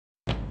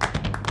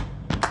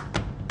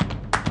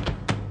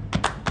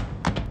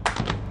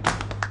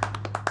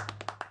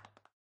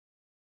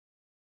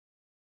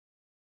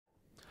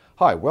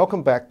Hi,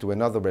 welcome back to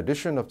another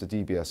edition of the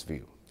DBS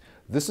View.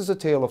 This is a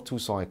tale of two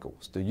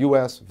cycles, the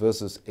US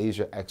versus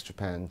Asia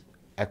ex-Japan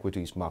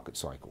equities market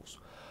cycles.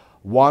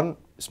 One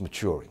is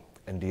maturing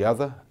and the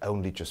other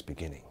only just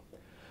beginning.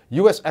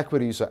 US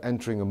equities are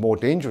entering a more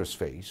dangerous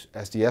phase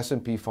as the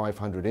S&P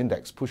 500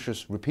 index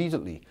pushes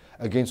repeatedly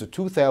against a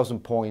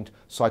 2,000-point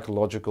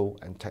psychological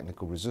and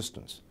technical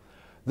resistance.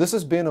 This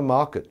has been a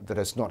market that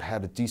has not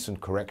had a decent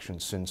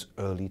correction since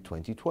early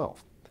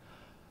 2012.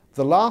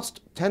 The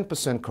last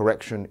 10%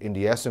 correction in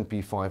the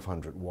S&P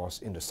 500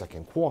 was in the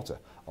second quarter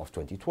of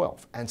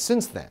 2012. And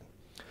since then,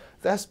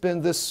 there's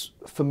been this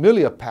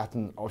familiar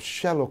pattern of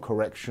shallow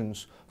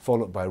corrections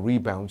followed by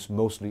rebounds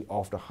mostly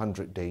off the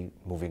 100-day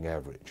moving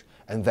average,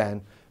 and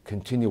then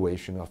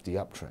continuation of the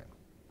uptrend.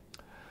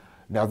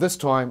 Now this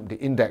time, the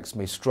index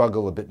may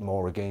struggle a bit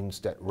more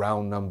against that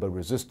round number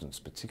resistance,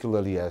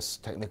 particularly as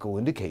technical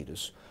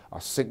indicators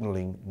are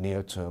signaling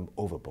near-term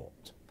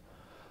overbought.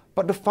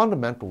 But the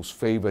fundamentals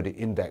favor the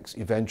index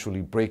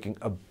eventually breaking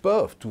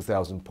above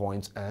 2,000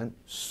 points and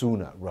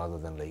sooner rather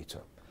than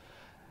later.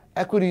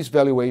 Equities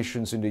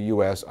valuations in the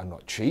US are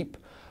not cheap,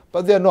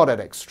 but they're not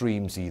at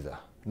extremes either,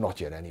 not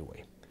yet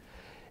anyway.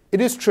 It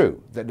is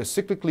true that the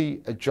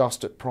cyclically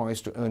adjusted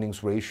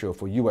price-to-earnings ratio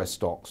for US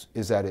stocks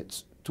is at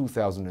its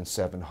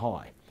 2007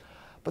 high.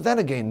 But then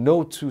again,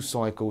 no two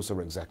cycles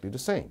are exactly the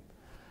same.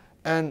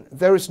 And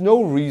there is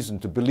no reason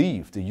to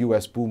believe the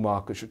US bull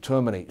market should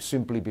terminate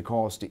simply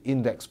because the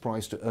index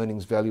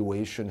price-to-earnings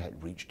valuation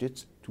had reached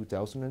its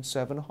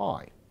 2007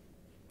 high.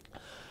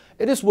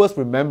 It is worth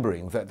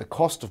remembering that the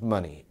cost of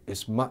money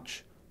is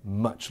much,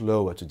 much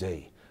lower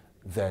today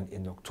than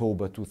in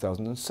October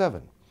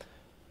 2007.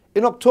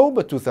 In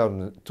October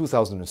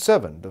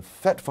 2007, the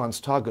Fed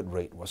funds target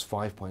rate was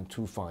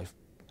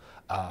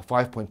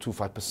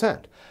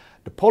 5.25%.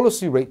 The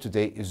policy rate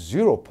today is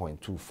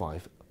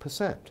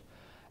 0.25%.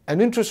 And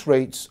interest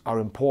rates are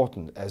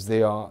important as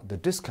they are the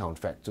discount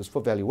factors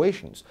for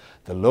valuations.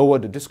 The lower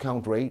the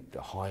discount rate,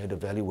 the higher the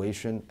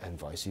valuation, and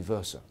vice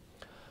versa.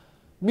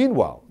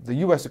 Meanwhile, the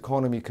US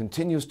economy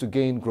continues to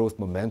gain growth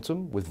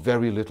momentum with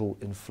very little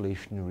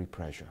inflationary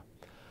pressure.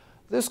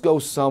 This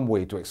goes some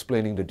way to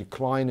explaining the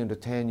decline in the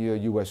 10-year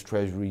US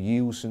Treasury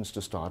yield since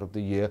the start of the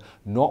year,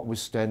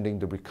 notwithstanding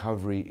the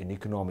recovery in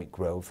economic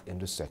growth in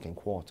the second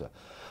quarter,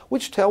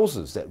 which tells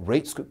us that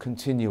rates could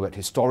continue at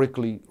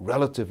historically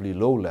relatively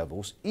low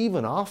levels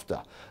even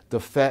after the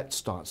Fed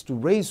starts to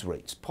raise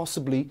rates,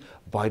 possibly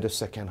by the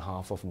second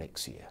half of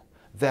next year.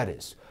 That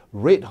is,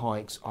 rate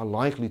hikes are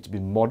likely to be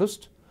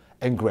modest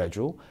and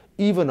gradual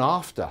even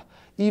as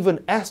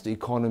the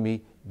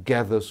economy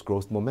gathers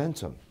growth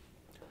momentum.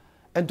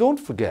 And don't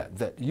forget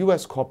that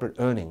US corporate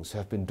earnings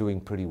have been doing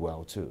pretty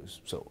well too.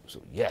 So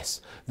yes,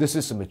 this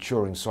is a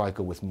maturing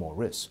cycle with more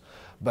risk,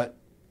 but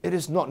it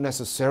is not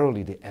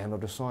necessarily the end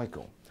of the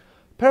cycle.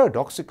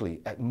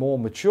 Paradoxically, at more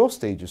mature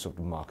stages of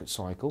the market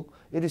cycle,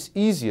 it is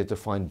easier to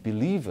find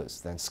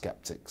believers than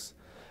skeptics.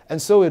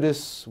 And so it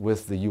is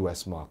with the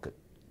US market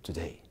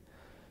today.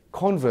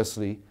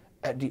 Conversely,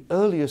 at the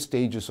earlier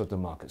stages of the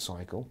market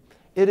cycle,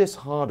 it is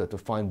harder to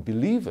find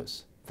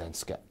believers than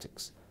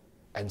skeptics.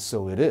 And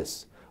so it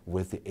is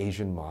with the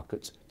Asian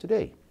markets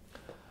today.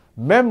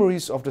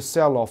 Memories of the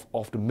sell-off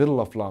of the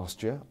middle of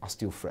last year are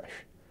still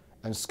fresh,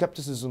 and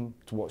skepticism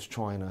towards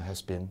China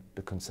has been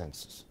the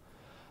consensus.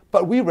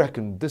 But we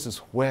reckon this is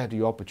where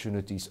the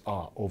opportunities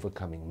are over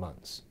coming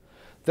months.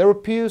 There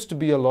appears to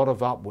be a lot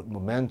of upward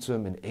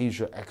momentum in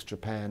Asia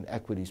ex-Japan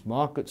equities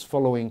markets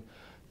following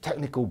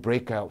technical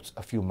breakouts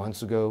a few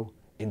months ago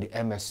in the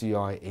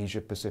MSCI Asia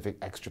Pacific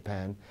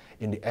ex-Japan,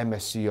 in the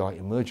MSCI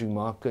emerging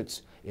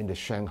markets, in the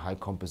Shanghai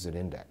Composite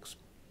Index.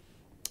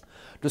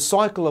 The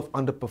cycle of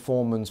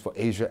underperformance for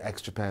Asia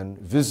ex-Japan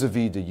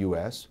vis-a-vis the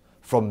US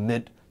from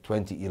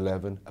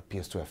mid-2011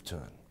 appears to have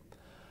turned.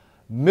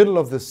 Middle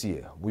of this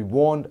year, we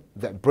warned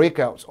that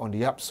breakouts on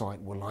the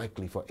upside were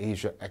likely for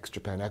Asia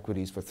ex-Japan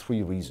equities for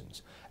three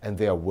reasons, and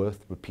they are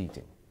worth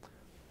repeating.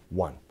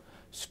 1.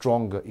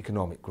 Stronger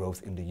economic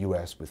growth in the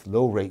US with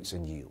low rates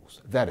and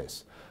yields. That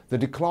is, the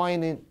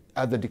decline in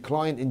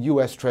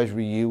US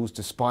Treasury yields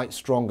despite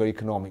stronger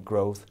economic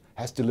growth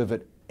has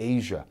delivered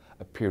Asia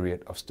a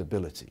period of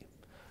stability.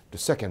 The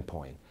second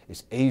point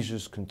is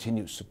Asia's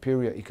continued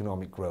superior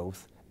economic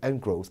growth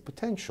and growth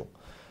potential.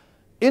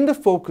 In the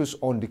focus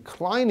on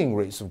declining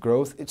rates of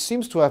growth, it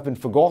seems to have been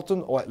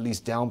forgotten or at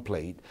least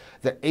downplayed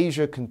that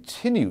Asia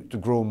continued to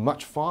grow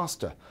much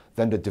faster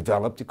than the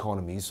developed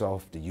economies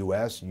of the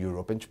US,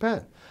 Europe, and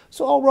Japan.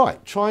 So all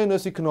right,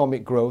 China's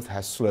economic growth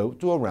has slowed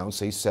to around,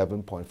 say,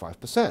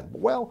 7.5%.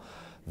 Well,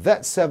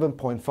 that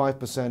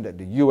 7.5% that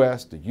the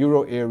US, the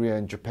Euro area,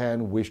 and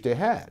Japan wish they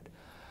had.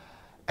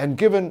 And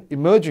given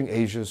emerging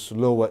Asia's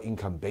lower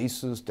income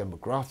bases,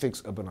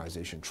 demographics,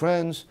 urbanization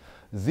trends,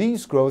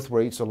 these growth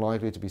rates are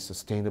likely to be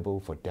sustainable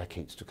for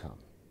decades to come.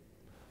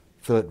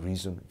 Third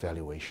reason,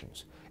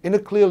 valuations. In a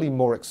clearly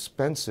more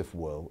expensive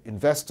world,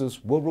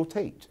 investors will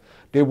rotate.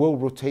 They will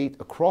rotate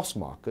across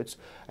markets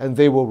and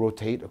they will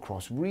rotate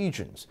across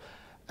regions.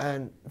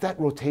 And that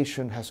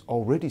rotation has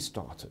already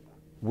started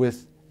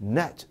with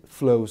net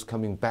flows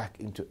coming back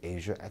into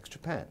Asia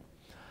ex-Japan.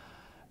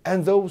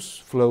 And those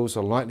flows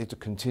are likely to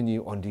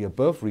continue on the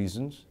above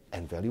reasons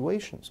and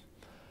valuations.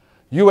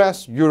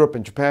 US, Europe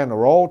and Japan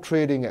are all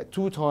trading at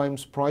 2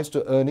 times price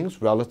to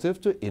earnings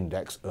relative to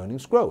index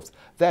earnings growth.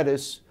 That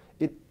is,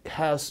 it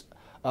has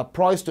a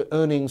price to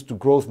earnings to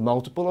growth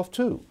multiple of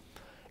 2.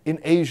 In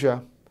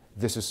Asia,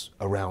 this is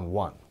around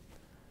 1.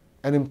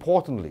 And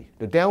importantly,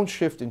 the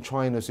downshift in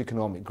China's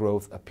economic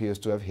growth appears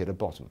to have hit a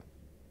bottom.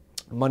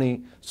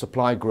 Money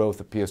supply growth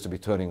appears to be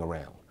turning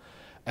around.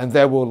 And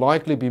there will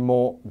likely be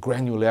more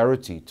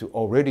granularity to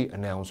already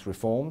announced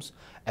reforms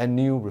and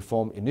new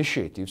reform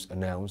initiatives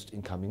announced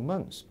in coming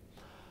months.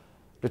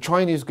 The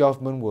Chinese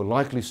government will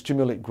likely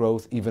stimulate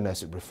growth even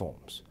as it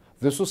reforms.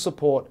 This will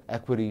support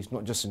equities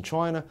not just in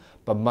China,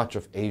 but much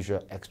of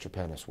Asia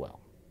ex-Japan as well.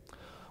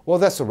 Well,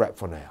 that's a wrap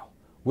for now.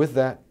 With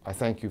that, I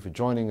thank you for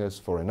joining us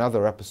for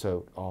another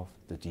episode of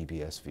the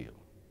DBS View.